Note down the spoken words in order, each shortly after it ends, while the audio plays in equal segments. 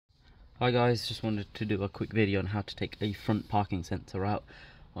Hi guys, just wanted to do a quick video on how to take a front parking sensor out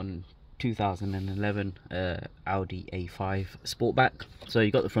on 2011 Audi A5 Sportback. So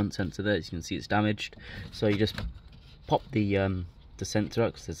you got the front sensor there, as you can see it's damaged. So you just pop the sensor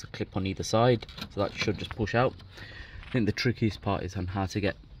out because there's a clip on either side, so that should just push out. I think the trickiest part is on how to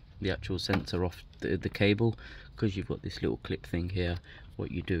get the actual sensor off the cable, because you've got this little clip thing here. What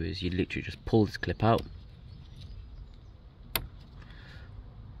you do is you literally just pull this clip out,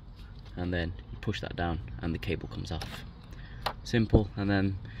 and then you push that down and the cable comes off. Simple. And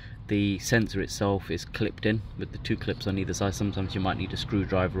then the sensor itself is clipped in with the two clips on either side. Sometimes you might need a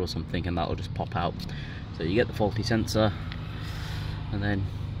screwdriver or something and that'll just pop out. So you get the faulty sensor and then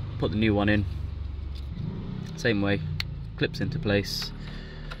put the new one in, same way, clips into place,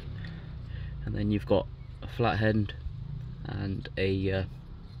 and then you've got a flat end and a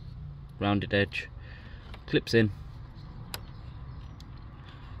rounded edge, clips in.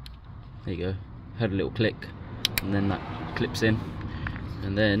 There you go, heard a little click, and then that clips in,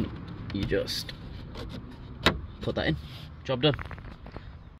 and then you just put that in. Job done.